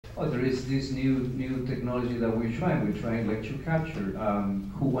oh, there is this new technology that we're trying. We're trying lecture capture.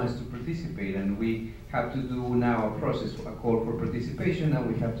 Who wants to participate? And we have to do now a process, a call for participation,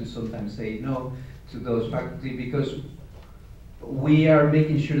 and we have to sometimes say no to those faculty because we are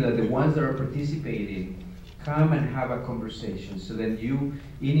making sure that the ones that are participating come and have a conversation. So then you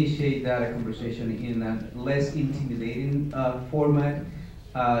initiate that conversation in a less intimidating format,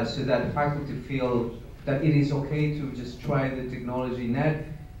 so that faculty feel that it is okay to just try the technology, not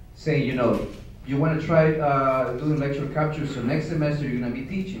say, you know, you want to try doing lecture capture, so next semester you're going to be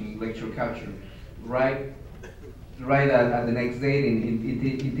teaching lecture capture, right at the next date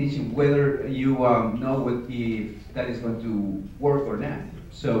in teaching, whether you know if that is going to work or not.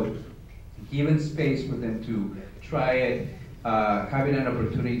 So giving space for them to try it, having an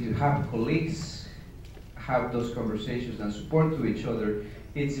opportunity to have colleagues have those conversations and support to each other,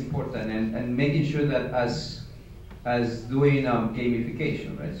 it's important, and making sure that as doing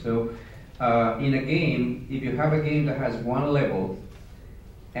gamification, right? So in a game, if you have a game that has one level,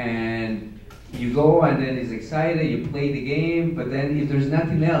 and you go and then it's excited, you play the game, but then if there's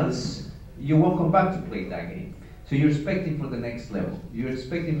nothing else, you won't come back to play that game. So you're expecting for the next level. You're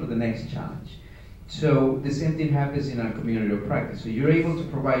expecting for the next challenge. So the same thing happens in our community of practice. So you're able to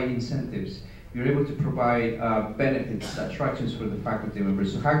provide incentives. You're able to provide benefits, attractions for the faculty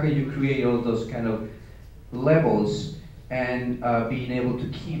members. So how can you create all those kind of levels and being able to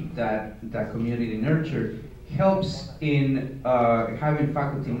keep that community nurtured helps in having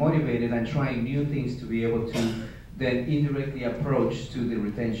faculty motivated and trying new things to be able to then indirectly approach to the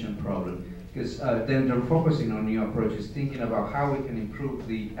retention problem. Because then they're focusing on new approaches, thinking about how we can improve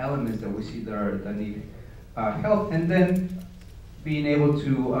the elements that we see that need help, and then being able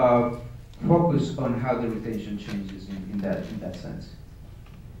to focus on how the retention changes in that sense.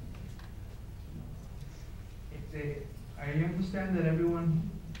 I understand that everyone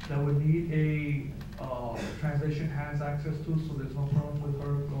that would need a translation has access to, so there's no problem with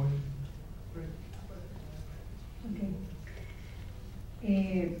her going.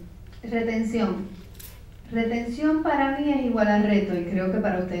 Okay. Retención. Retención para mí es igual a reto y creo que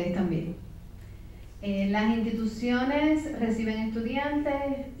para ustedes también. Las instituciones reciben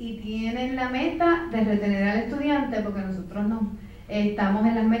estudiantes y tienen la meta de retener al estudiante, porque nosotros no estamos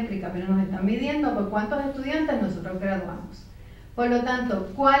en las métricas, pero nos están midiendo por cuántos estudiantes nosotros graduamos. Por lo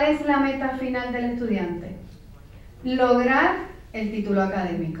tanto, ¿cuál es la meta final del estudiante? Lograr el título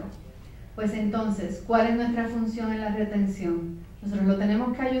académico. Pues entonces, ¿cuál es nuestra función en la retención? Nosotros lo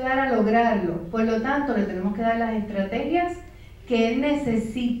tenemos que ayudar a lograrlo, por lo tanto le tenemos que dar las estrategias que él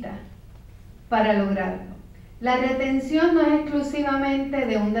necesita para lograrlo. La retención no es exclusivamente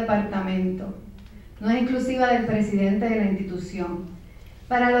de un departamento, no es exclusiva del presidente de la institución.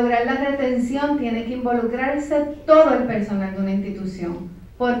 Para lograr la retención tiene que involucrarse todo el personal de una institución.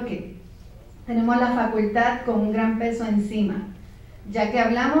 ¿Por qué? Tenemos la facultad con un gran peso encima, ya que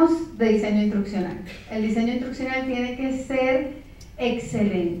hablamos de diseño instruccional. El diseño instruccional tiene que ser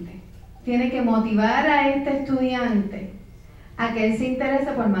excelente, tiene que motivar a este estudiante a que él se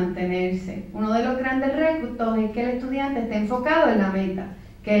interese por mantenerse. Uno de los grandes retos es que el estudiante esté enfocado en la meta,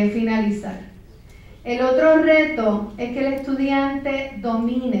 que es finalizar. El otro reto es que el estudiante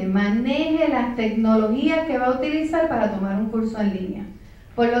domine, maneje las tecnologías que va a utilizar para tomar un curso en línea.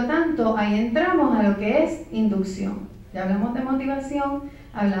 Por lo tanto, ahí entramos a lo que es inducción. Ya hablamos de motivación,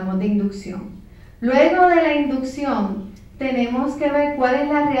 hablamos de inducción. Luego de la inducción, tenemos que ver cuál es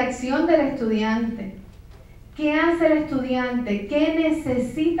la reacción del estudiante. ¿Qué hace el estudiante? ¿Qué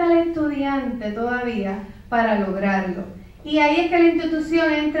necesita el estudiante todavía para lograrlo? Y ahí es que la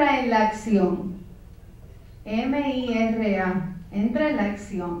institución entra en la acción. MIRA, entra en la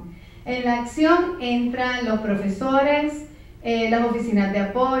acción. En la acción entran los profesores, las oficinas de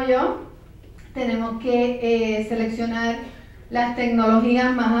apoyo. Tenemos que seleccionar las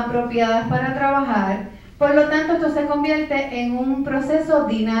tecnologías más apropiadas para trabajar. Por lo tanto, esto se convierte en un proceso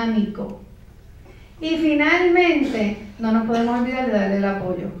dinámico. Y finalmente, no nos podemos olvidar de darle el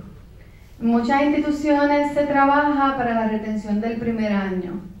apoyo. En muchas instituciones se trabaja para la retención del primer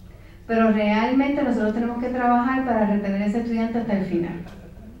año, pero realmente nosotros tenemos que trabajar para retener a ese estudiante hasta el final.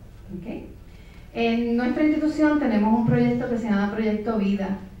 ¿Okay? En nuestra institución tenemos un proyecto que se llama Proyecto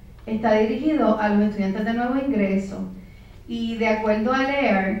Vida. Está dirigido a los estudiantes de nuevo ingreso y de acuerdo al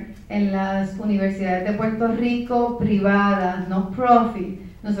EAR, en las universidades de Puerto Rico privadas, non-profit,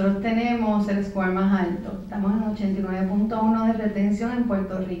 nosotros tenemos el score más alto. Estamos en 89.1 de retención en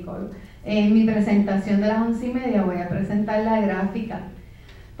Puerto Rico. En mi presentación de las 11:30 voy a presentar la gráfica.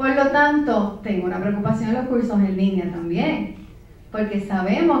 Por lo tanto, tengo una preocupación en los cursos en línea también, porque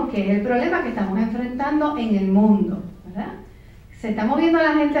sabemos que es el problema que estamos enfrentando en el mundo, ¿verdad? Se está moviendo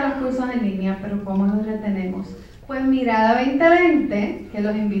la gente a los cursos en línea, pero ¿cómo los retenemos? Pues Mirada 2020, que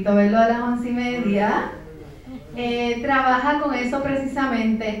los invito a verlo a las 11:30, trabaja con eso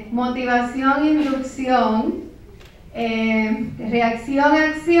precisamente: motivación, inducción, reacción,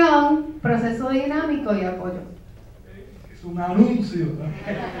 acción, proceso dinámico y apoyo. Es un anuncio.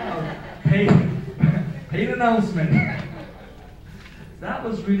 Paid announcement. That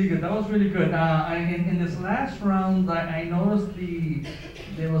was really good. That was really good. In this last round, I noticed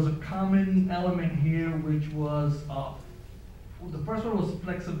there was a common element here, which was the first one was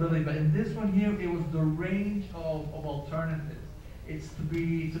flexibility, but in this one here, it was the range of alternatives. It's to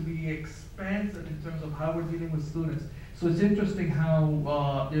be expansive in terms of how we're dealing with students. So it's interesting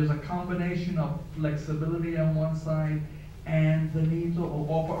how there's a combination of flexibility on one side and the need to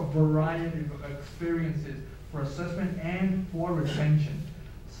offer a variety of experiences for assessment and for retention.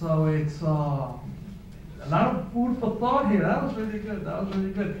 So it's a lot of food for thought here. That was really good. That was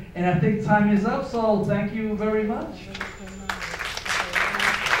really good. And I think time is up, so thank you very much.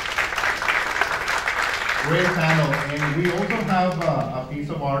 Great panel, and we also have a piece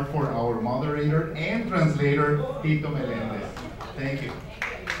of art for our moderator and translator, Tito Melendez. Thank you.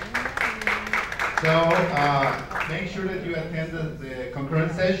 So make sure that you attend the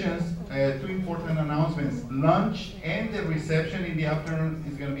concurrent sessions. Two important announcements: lunch and the reception in the afternoon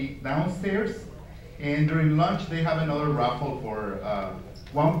is going to be downstairs, and during lunch they have another raffle for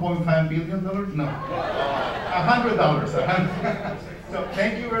 $1.5 billion? No, $100. So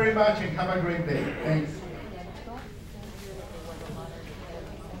thank you very much and have a great day. Thanks.